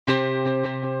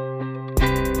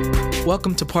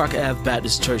Welcome to Park Ave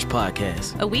Baptist Church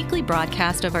Podcast, a weekly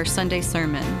broadcast of our Sunday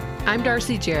sermon. I'm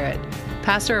Darcy Jarrett,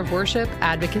 pastor of worship,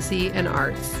 advocacy, and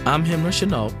arts. I'm Himra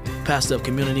Chenault, pastor of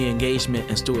community engagement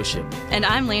and stewardship. And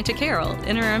I'm Lanta Carroll,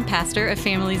 interim pastor of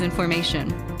families and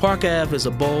formation. Park Ave is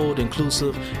a bold,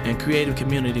 inclusive, and creative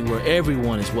community where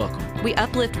everyone is welcome. We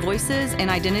uplift voices and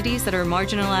identities that are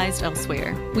marginalized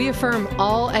elsewhere. We affirm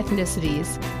all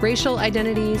ethnicities, racial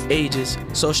identities, ages,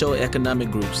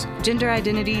 socioeconomic groups, gender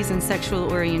identities, and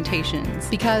sexual orientations.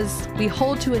 Because we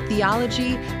hold to a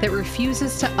theology that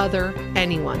refuses to other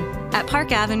anyone. At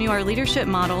Park Avenue, our leadership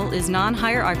model is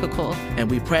non-hierarchical. And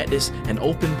we practice an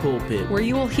open pulpit where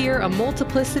you will hear a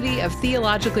multiplicity of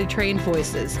theologically trained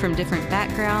voices from different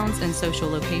backgrounds and social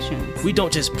locations. We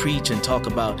don't just preach and talk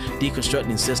about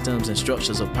deconstructing systems and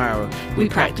structures of power. We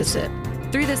practice it.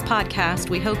 Through this podcast,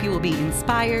 we hope you will be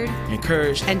inspired,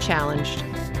 encouraged, and challenged.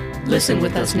 Listen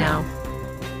with us now.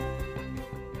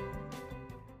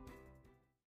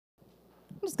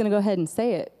 I'm just going to go ahead and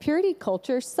say it. Purity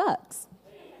culture sucks.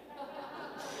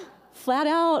 Flat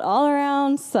out, all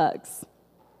around, sucks.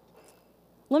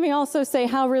 Let me also say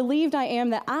how relieved I am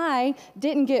that I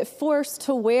didn't get forced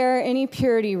to wear any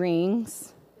purity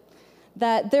rings,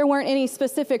 that there weren't any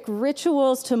specific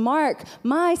rituals to mark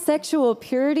my sexual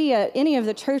purity at any of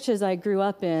the churches I grew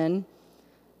up in.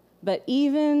 But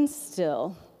even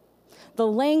still, the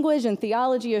language and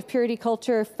theology of purity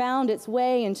culture found its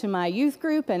way into my youth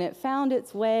group, and it found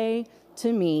its way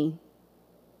to me.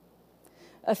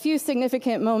 A few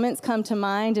significant moments come to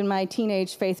mind in my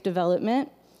teenage faith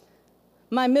development.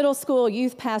 My middle school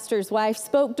youth pastor's wife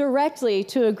spoke directly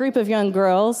to a group of young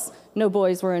girls, no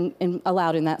boys were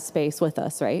allowed in that space with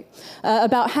us, right?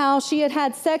 About how she had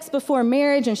had sex before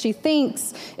marriage, and she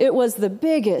thinks it was the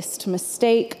biggest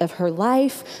mistake of her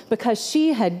life because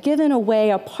she had given away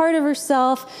a part of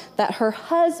herself that her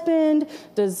husband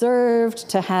deserved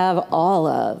to have all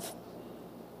of.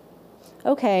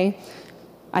 Okay.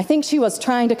 I think she was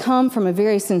trying to come from a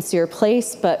very sincere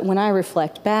place, but when I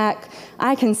reflect back,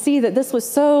 I can see that this was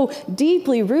so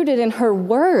deeply rooted in her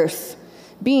worth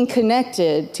being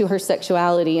connected to her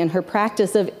sexuality and her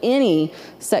practice of any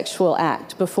sexual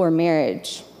act before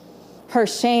marriage. Her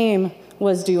shame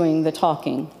was doing the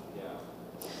talking.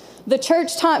 The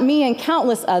church taught me and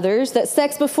countless others that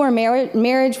sex before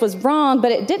marriage was wrong,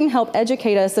 but it didn't help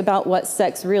educate us about what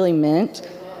sex really meant.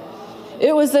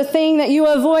 It was the thing that you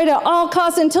avoid at all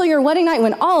costs until your wedding night,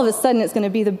 when all of a sudden it's going to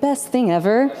be the best thing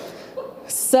ever.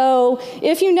 So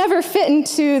if you never fit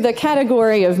into the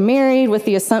category of married with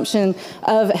the assumption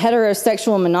of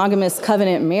heterosexual monogamous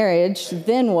covenant marriage,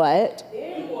 then what?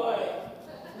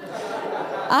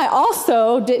 I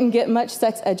also didn't get much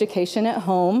sex education at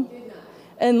home.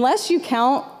 Unless you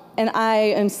count, and I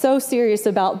am so serious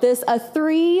about this, a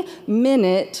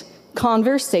 3-minute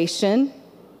conversation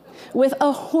with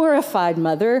a horrified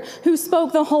mother who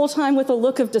spoke the whole time with a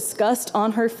look of disgust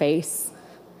on her face.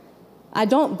 I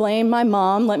don't blame my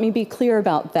mom, let me be clear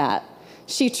about that.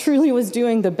 She truly was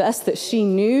doing the best that she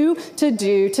knew to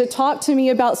do to talk to me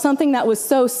about something that was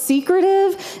so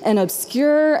secretive and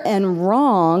obscure and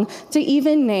wrong to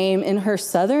even name in her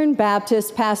Southern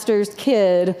Baptist pastor's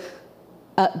kid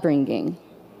upbringing.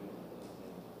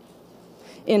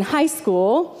 In high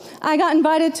school, I got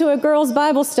invited to a girls'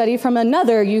 Bible study from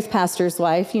another youth pastor's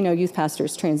wife. You know, youth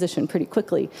pastors transition pretty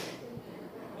quickly.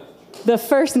 The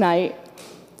first night,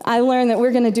 I learned that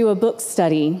we're going to do a book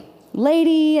study,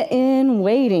 Lady in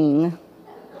Waiting.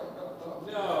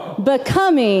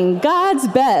 Becoming God's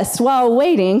Best While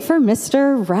Waiting for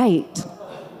Mr. Right.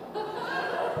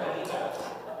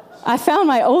 I found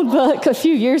my old book a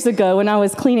few years ago when I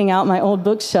was cleaning out my old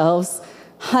bookshelves.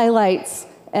 Highlights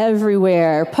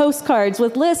everywhere, postcards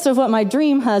with lists of what my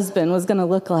dream husband was going to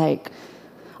look like.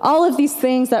 All of these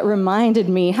things that reminded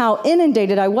me how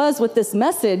inundated I was with this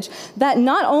message that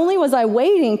not only was I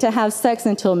waiting to have sex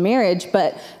until marriage,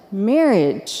 but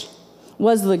marriage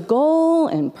was the goal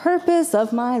and purpose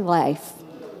of my life.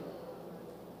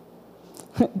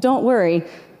 Don't worry.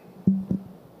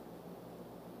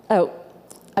 Oh,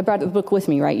 I brought the book with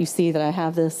me, right? You see that I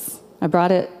have this. I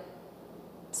brought it.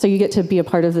 So you get to be a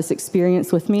part of this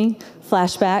experience with me.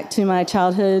 Flashback to my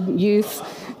childhood, youth,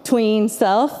 tween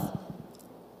self.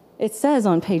 It says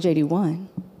on page 81.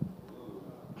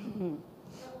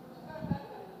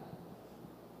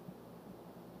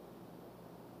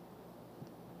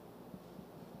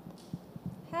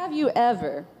 Have you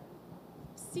ever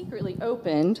secretly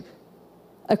opened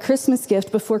a Christmas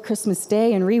gift before Christmas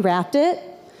Day and rewrapped it,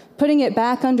 putting it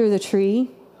back under the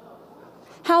tree?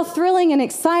 How thrilling and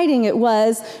exciting it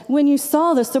was when you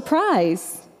saw the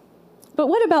surprise. But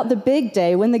what about the big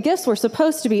day when the gifts were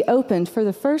supposed to be opened for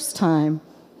the first time?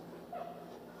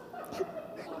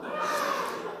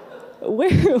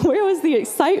 Where was the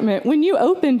excitement when you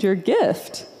opened your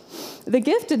gift? The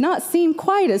gift did not seem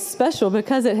quite as special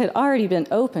because it had already been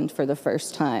opened for the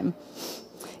first time.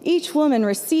 Each woman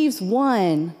receives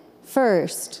one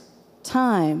first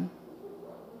time.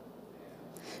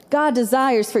 God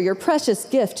desires for your precious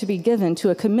gift to be given to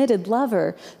a committed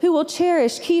lover who will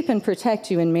cherish, keep, and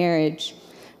protect you in marriage.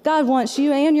 God wants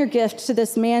you and your gift to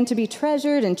this man to be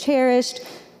treasured and cherished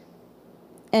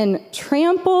and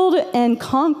trampled and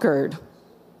conquered.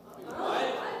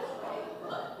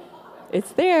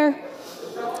 It's there.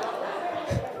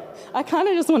 I kind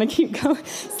of just want to keep going.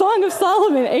 Song of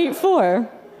Solomon 8:4.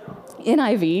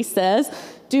 NIV says,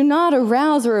 "Do not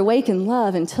arouse or awaken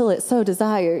love until it so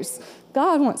desires."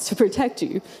 God wants to protect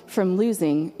you from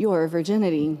losing your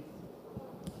virginity.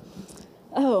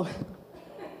 Oh,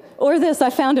 or this I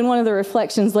found in one of the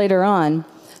reflections later on.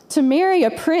 To marry a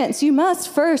prince, you must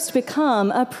first become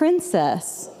a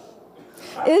princess.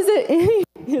 Is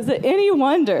it any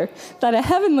wonder that a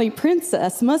heavenly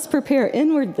princess must prepare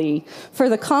inwardly for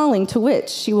the calling to which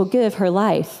she will give her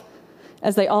life?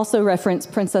 As they also reference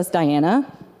Princess Diana.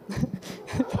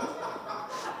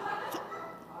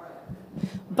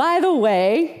 By the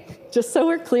way, just so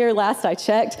we're clear, last I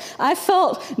checked, I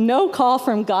felt no call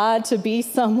from God to be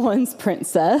someone's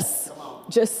princess.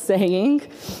 Just saying.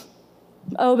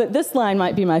 Oh, but this line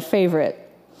might be my favorite.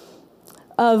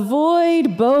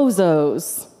 Avoid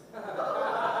bozos.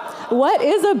 What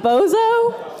is a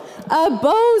bozo? A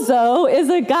bozo is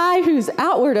a guy whose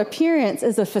outward appearance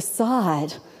is a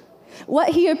facade. What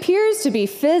he appears to be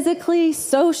physically,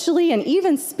 socially, and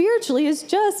even spiritually is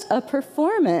just a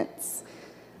performance.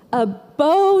 A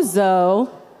bozo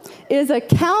is a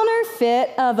counterfeit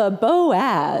of a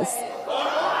Boaz.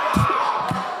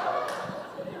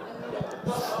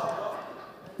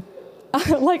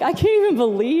 I can't even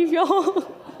believe, y'all.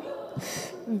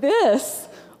 This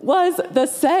was the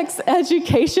sex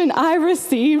education I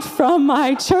received from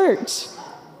my church.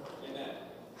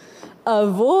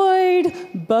 Avoid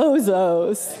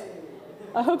bozos.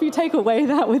 I hope you take away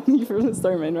that with me from the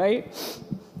sermon, right?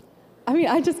 I mean,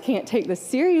 I just can't take this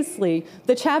seriously.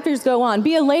 The chapters go on.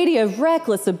 Be a lady of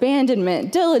reckless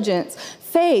abandonment, diligence,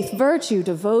 faith, virtue,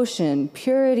 devotion,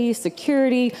 purity,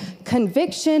 security,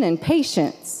 conviction, and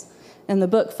patience. And the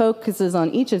book focuses on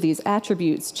each of these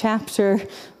attributes chapter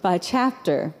by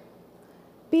chapter.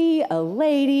 Be a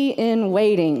lady in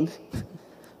waiting.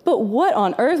 But what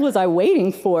on earth was I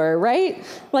waiting for, right?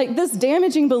 Like this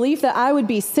damaging belief that I would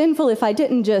be sinful if I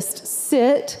didn't just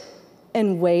sit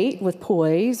and wait with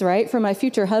poise, right, for my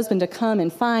future husband to come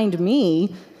and find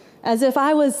me, as if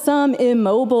I was some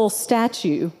immobile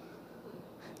statue.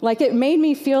 Like it made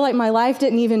me feel like my life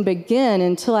didn't even begin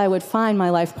until I would find my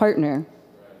life partner.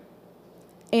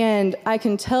 And I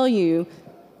can tell you,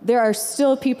 there are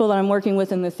still people that I'm working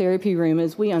with in the therapy room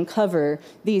as we uncover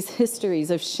these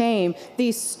histories of shame,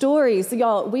 these stories.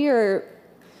 Y'all, we are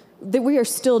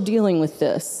still dealing with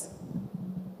this.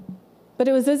 But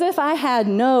it was as if I had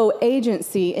no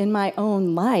agency in my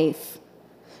own life.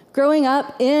 Growing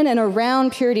up in and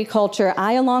around purity culture,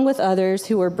 I, along with others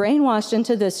who were brainwashed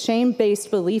into this shame-based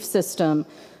belief system,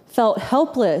 felt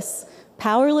helpless,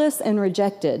 powerless, and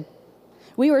rejected.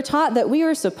 We were taught that we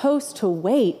were supposed to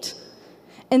wait.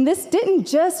 And this didn't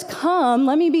just come,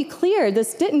 let me be clear,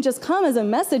 this didn't just come as a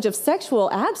message of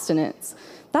sexual abstinence.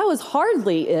 That was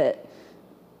hardly it.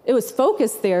 It was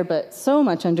focused there, but so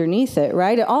much underneath it,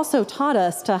 right? It also taught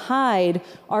us to hide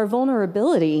our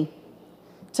vulnerability,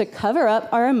 to cover up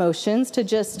our emotions, to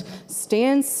just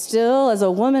stand still as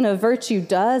a woman of virtue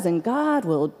does, and God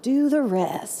will do the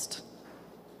rest.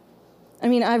 I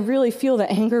mean, I really feel the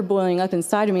anger boiling up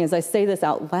inside of me as I say this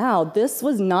out loud. This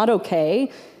was not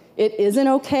okay. It isn't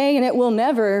okay, and it will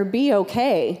never be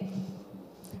okay.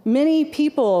 Many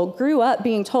people grew up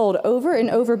being told over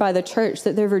and over by the church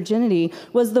that their virginity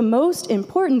was the most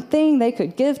important thing they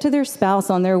could give to their spouse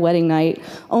on their wedding night,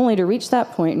 only to reach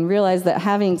that point and realize that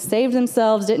having saved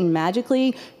themselves didn't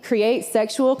magically create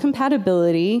sexual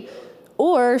compatibility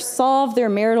or solve their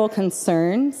marital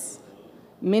concerns.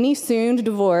 Many soon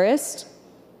divorced.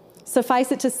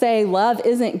 Suffice it to say, love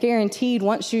isn't guaranteed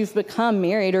once you've become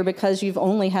married or because you've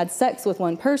only had sex with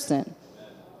one person.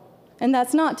 And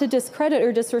that's not to discredit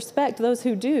or disrespect those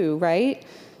who do, right?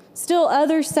 Still,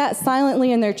 others sat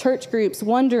silently in their church groups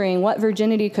wondering what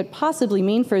virginity could possibly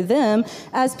mean for them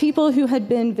as people who had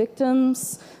been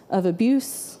victims of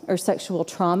abuse or sexual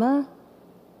trauma.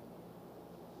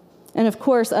 And of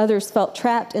course, others felt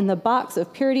trapped in the box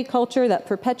of purity culture that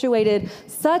perpetuated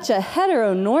such a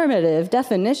heteronormative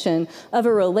definition of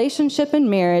a relationship and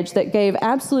marriage that gave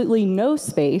absolutely no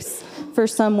space for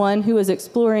someone who was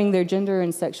exploring their gender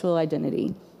and sexual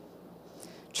identity.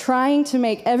 Trying to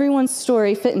make everyone's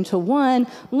story fit into one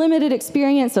limited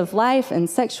experience of life and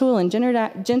sexual and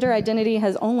gender identity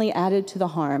has only added to the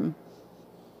harm.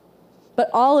 But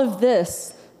all of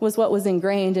this was what was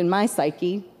ingrained in my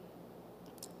psyche.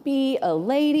 Be a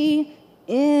lady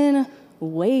in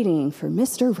waiting for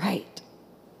Mr. Right.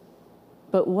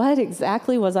 But what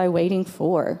exactly was I waiting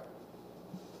for?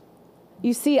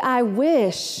 You see, I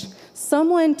wish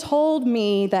someone told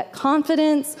me that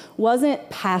confidence wasn't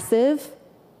passive,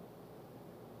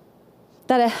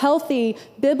 that a healthy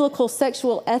biblical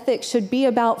sexual ethic should be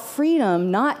about freedom,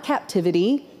 not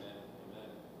captivity,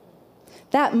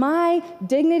 that my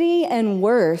dignity and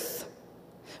worth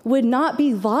would not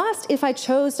be lost if I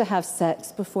chose to have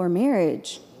sex before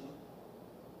marriage.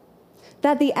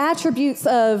 That the attributes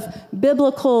of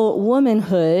biblical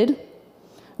womanhood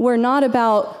were not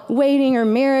about waiting or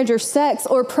marriage or sex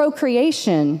or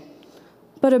procreation,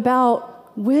 but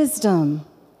about wisdom,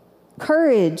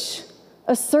 courage,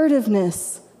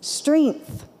 assertiveness,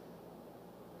 strength.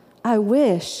 I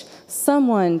wish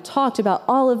someone talked about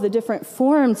all of the different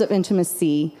forms of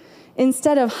intimacy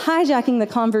instead of hijacking the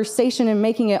conversation and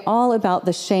making it all about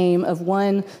the shame of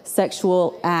one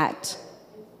sexual act.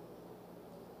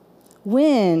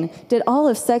 When did all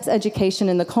of sex education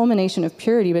and the culmination of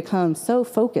purity become so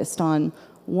focused on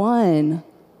one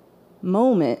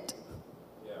moment?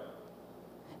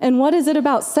 And what is it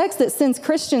about sex that sends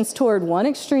Christians toward one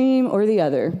extreme or the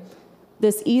other?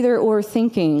 This either-or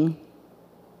thinking.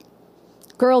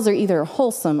 Girls are either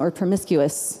wholesome or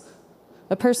promiscuous.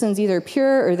 A person's either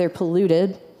pure or they're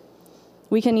polluted.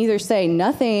 We can either say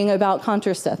nothing about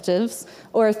contraceptives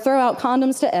or throw out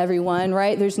condoms to everyone,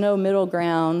 right? There's no middle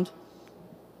ground.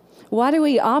 Why do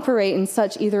we operate in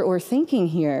such either-or thinking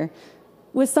here?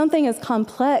 With something as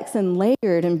complex and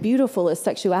layered and beautiful as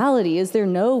sexuality, is there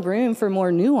no room for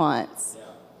more nuance?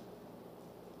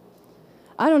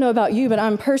 I don't know about you, but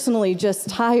I'm personally just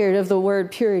tired of the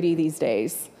word purity these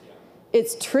days.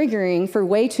 It's triggering for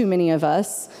way too many of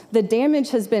us. The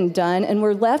damage has been done, and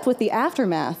we're left with the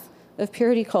aftermath of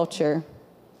purity culture.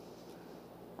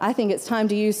 I think it's time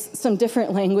to use some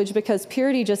different language because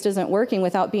purity just isn't working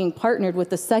without being partnered with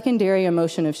the secondary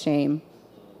emotion of shame.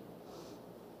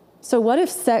 So what if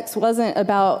sex wasn't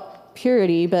about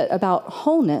purity, but about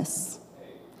wholeness?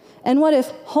 And what if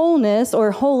wholeness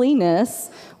or holiness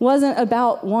wasn't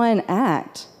about one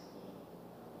act?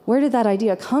 Where did that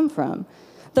idea come from?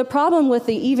 The problem with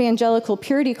the evangelical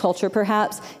purity culture,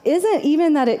 perhaps, isn't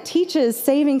even that it teaches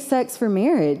saving sex for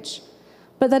marriage,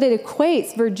 but that it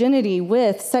equates virginity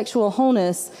with sexual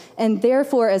wholeness and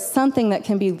therefore as something that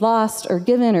can be lost or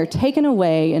given or taken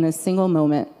away in a single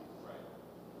moment.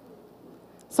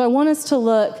 So I want us to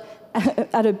look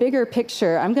at a bigger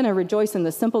picture. I'm going to rejoice in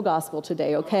the simple gospel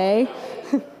today, okay?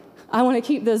 I want to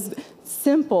keep this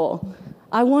simple.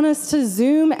 I want us to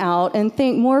zoom out and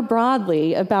think more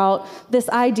broadly about this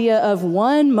idea of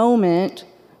one moment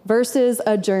versus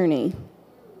a journey.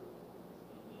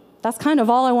 That's kind of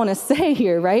all I want to say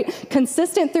here, right?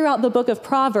 Consistent throughout the book of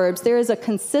Proverbs, there is a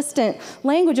consistent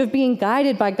language of being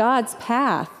guided by God's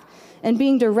path and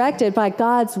being directed by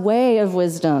God's way of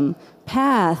wisdom.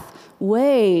 Path,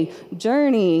 way,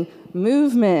 journey,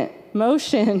 movement,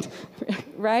 motion,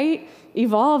 right?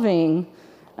 Evolving.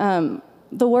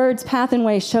 The words path and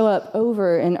way show up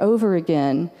over and over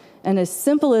again. And as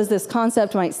simple as this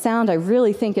concept might sound, I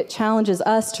really think it challenges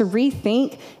us to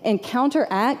rethink and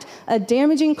counteract a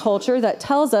damaging culture that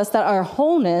tells us that our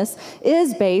wholeness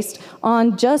is based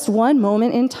on just one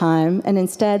moment in time, and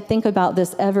instead think about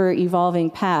this ever-evolving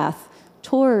path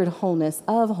toward wholeness,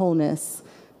 of wholeness.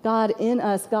 God in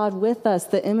us, God with us,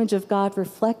 the image of God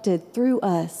reflected through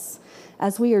us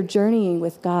as we are journeying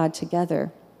with God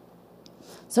together.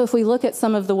 So if we look at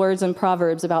some of the words in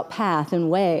Proverbs about path and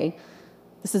way,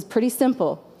 this is pretty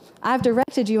simple. I've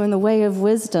directed you in the way of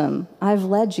wisdom. I've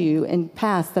led you in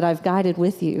paths that I've guided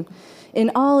with you.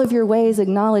 In all of your ways,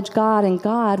 acknowledge God, and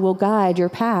God will guide your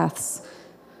paths.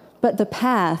 But the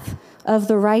path of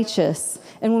the righteous,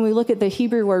 and when we look at the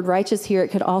Hebrew word righteous here, it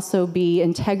could also be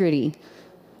integrity.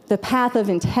 The path of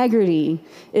integrity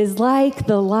is like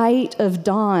the light of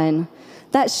dawn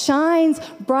that shines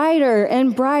brighter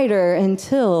and brighter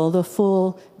until the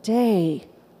full day.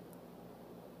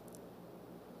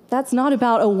 That's not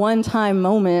about a one-time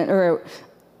moment or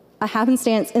a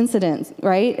happenstance incident,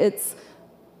 right? It's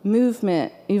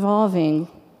movement, evolving,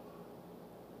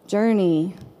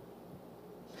 journey.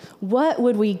 What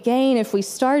would we gain if we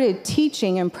started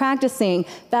teaching and practicing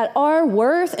that our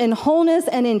worth and wholeness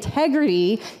and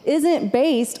integrity isn't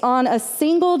based on a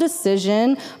single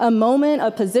decision, a moment,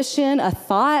 a position, a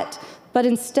thought, but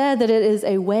instead that it is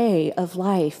a way of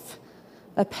life,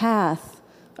 a path,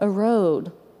 a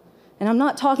road? And I'm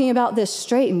not talking about this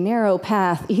straight and narrow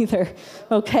path either,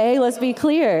 okay? Let's be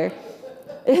clear.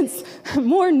 It's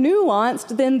more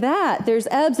nuanced than that. There's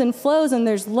ebbs and flows, and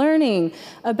there's learning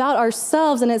about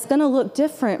ourselves, and it's going to look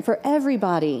different for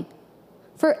everybody.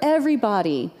 For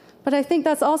everybody. But I think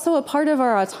that's also a part of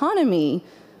our autonomy,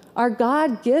 our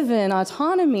God-given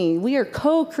autonomy. We are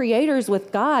co-creators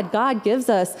with God. God gives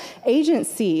us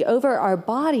agency over our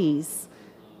bodies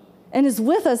and is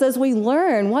with us as we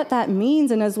learn what that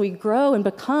means and as we grow and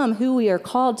become who we are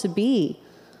called to be.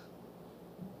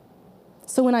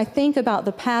 So when I think about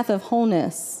the path of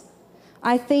wholeness,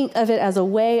 I think of it as a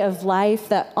way of life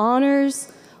that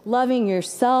honors loving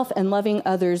yourself and loving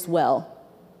others well.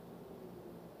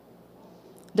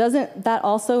 Doesn't that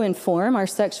also inform our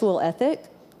sexual ethic?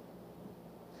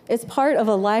 It's part of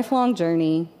a lifelong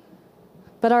journey.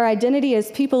 But our identity as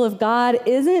people of God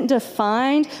isn't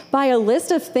defined by a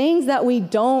list of things that we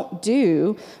don't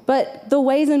do, but the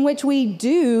ways in which we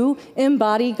do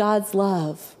embody God's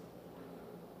love.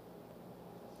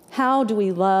 How do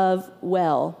we love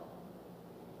well?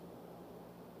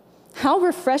 How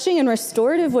refreshing and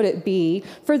restorative would it be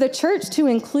for the church to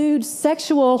include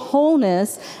sexual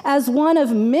wholeness as one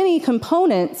of many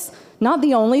components, not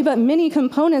the only, but many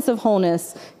components of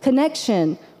wholeness,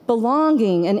 connection,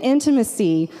 belonging, and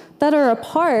intimacy that are a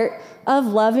part of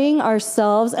loving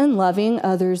ourselves and loving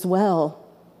others well.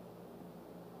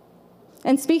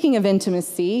 And speaking of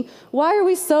intimacy, why are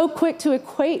we so quick to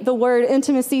equate the word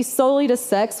intimacy solely to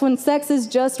sex when sex is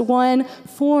just one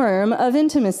form of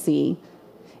intimacy?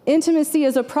 Intimacy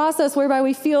is a process whereby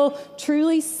we feel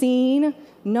truly seen,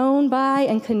 known by,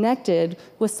 and connected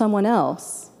with someone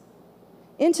else.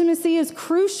 Intimacy is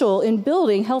crucial in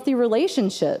building healthy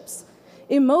relationships.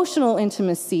 Emotional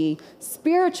intimacy,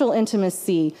 spiritual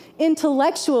intimacy,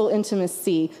 intellectual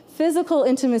intimacy, physical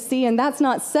intimacy, and that's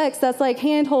not sex, that's like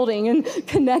hand-holding and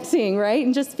connecting, right?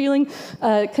 And just feeling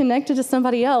connected to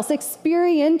somebody else.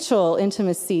 Experiential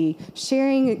intimacy,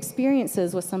 sharing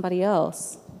experiences with somebody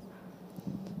else.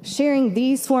 Sharing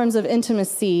these forms of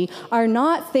intimacy are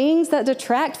not things that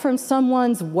detract from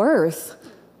someone's worth.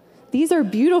 These are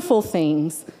beautiful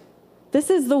things. This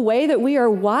is the way that we are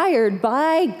wired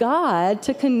by God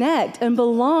to connect and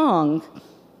belong.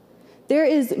 There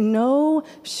is no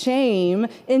shame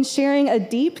in sharing a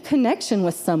deep connection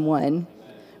with someone.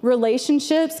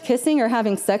 Relationships, kissing or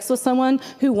having sex with someone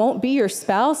who won't be your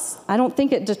spouse, I don't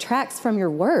think it detracts from your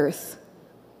worth.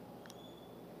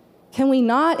 Can we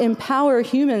not empower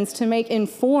humans to make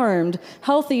informed,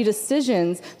 healthy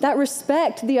decisions that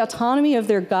respect the autonomy of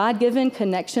their God-given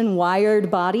connection-wired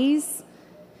bodies?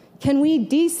 Can we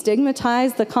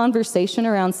destigmatize the conversation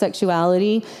around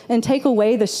sexuality and take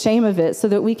away the shame of it so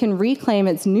that we can reclaim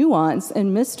its nuance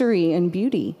and mystery and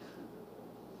beauty?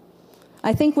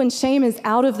 I think when shame is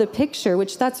out of the picture,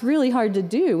 which that's really hard to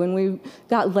do when we've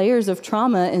got layers of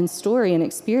trauma and story and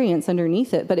experience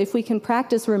underneath it, but if we can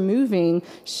practice removing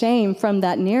shame from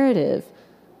that narrative,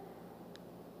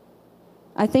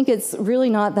 I think it's really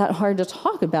not that hard to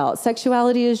talk about.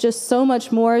 Sexuality is just so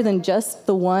much more than just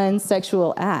the one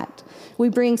sexual act. We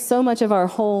bring so much of our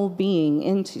whole being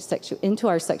into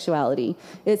our sexuality.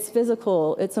 It's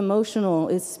physical, it's emotional,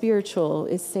 it's spiritual,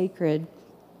 it's sacred.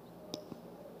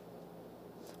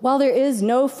 While there is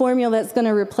no formula that's going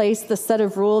to replace the set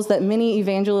of rules that many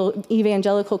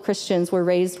evangelical Christians were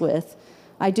raised with,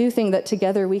 I do think that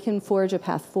together we can forge a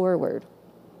path forward.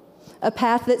 A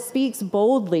path that speaks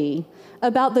boldly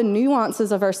about the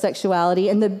nuances of our sexuality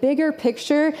and the bigger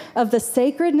picture of the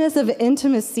sacredness of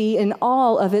intimacy in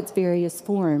all of its various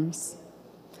forms.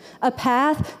 A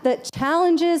path that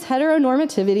challenges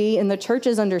heteronormativity in the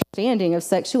church's understanding of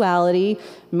sexuality,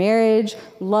 marriage,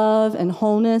 love, and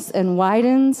wholeness, and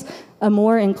widens a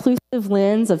more inclusive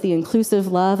lens of the inclusive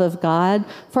love of God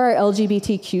for our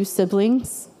LGBTQ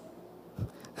siblings.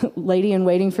 Lady in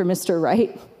waiting for Mr.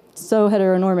 Right, so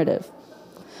heteronormative.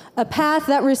 A path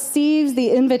that receives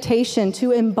the invitation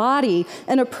to embody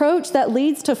an approach that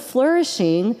leads to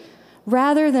flourishing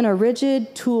rather than a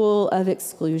rigid tool of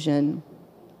exclusion.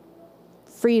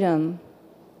 Freedom,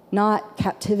 not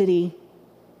captivity.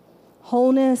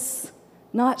 Wholeness,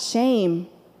 not shame.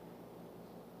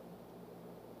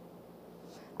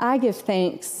 I give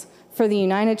thanks for the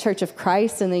United Church of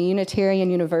Christ and the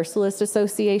Unitarian Universalist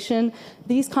Association,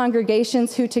 these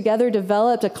congregations who together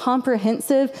developed a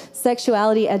comprehensive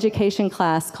sexuality education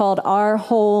class called Our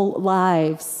Whole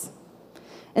Lives.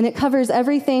 And it covers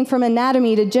everything from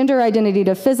anatomy to gender identity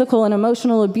to physical and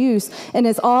emotional abuse, and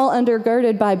is all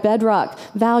undergirded by bedrock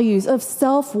values of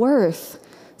self-worth,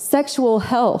 sexual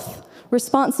health,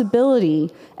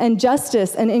 responsibility, and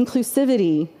justice and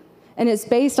inclusivity. And it's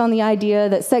based on the idea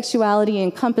that sexuality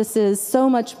encompasses so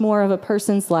much more of a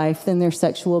person's life than their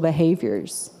sexual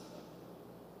behaviors.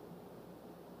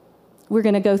 We're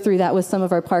going to go through that with some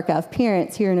of our Park Ave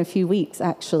parents here in a few weeks,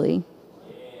 actually.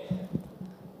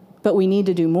 But we need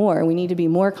to do more. We need to be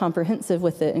more comprehensive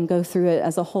with it and go through it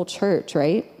as a whole church,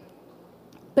 right?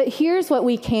 But here's what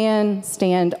we can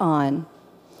stand on.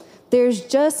 There's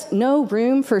just no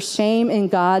room for shame in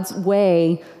God's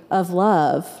way of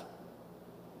love.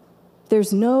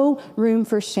 There's no room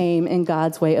for shame in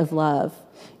God's way of love.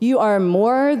 You are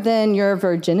more than your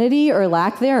virginity or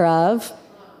lack thereof,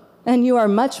 and you are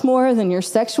much more than your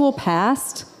sexual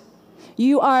past.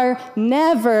 You are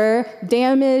never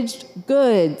damaged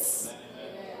goods.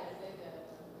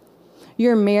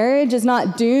 Your marriage is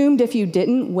not doomed if you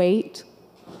didn't wait,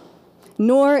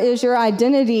 nor is your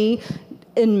identity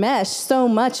enmeshed so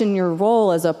much in your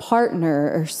role as a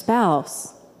partner or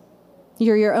spouse.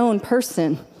 You're your own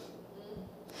person.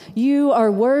 You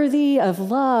are worthy of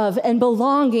love and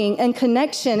belonging and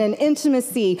connection and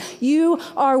intimacy. You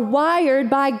are wired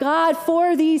by God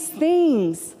for these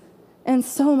things and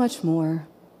so much more.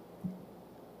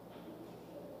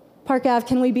 Park Ave,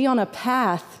 can we be on a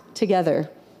path together?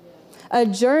 A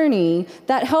journey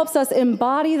that helps us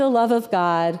embody the love of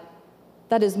God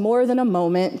that is more than a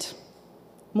moment,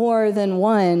 more than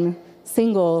one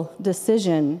single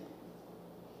decision.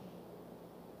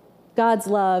 God's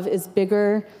love is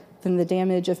bigger than the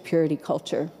damage of purity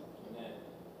culture.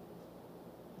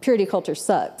 Purity culture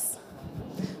sucks,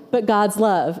 but God's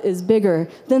love is bigger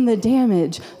than the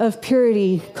damage of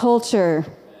purity culture.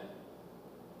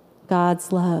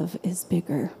 God's love is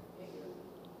bigger.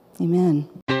 Amen.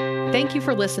 Thank you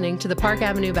for listening to the Park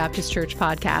Avenue Baptist Church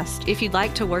podcast. If you'd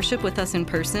like to worship with us in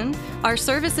person, our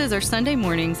services are Sunday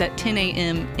mornings at 10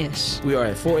 a.m.-ish. We are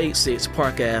at 486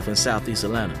 Park Ave in Southeast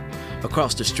Atlanta,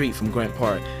 across the street from Grant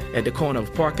Park, at the corner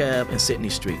of Park Ave and Sydney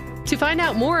Street. To find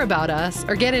out more about us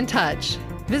or get in touch,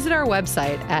 visit our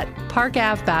website at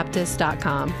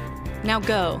parkavbaptist.com. Now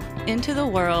go into the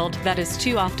world that is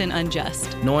too often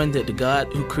unjust, knowing that the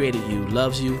God who created you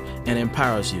loves you and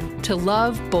empowers you to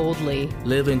love boldly,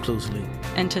 live inclusively,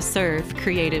 and to serve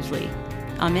creatively.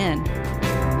 Amen.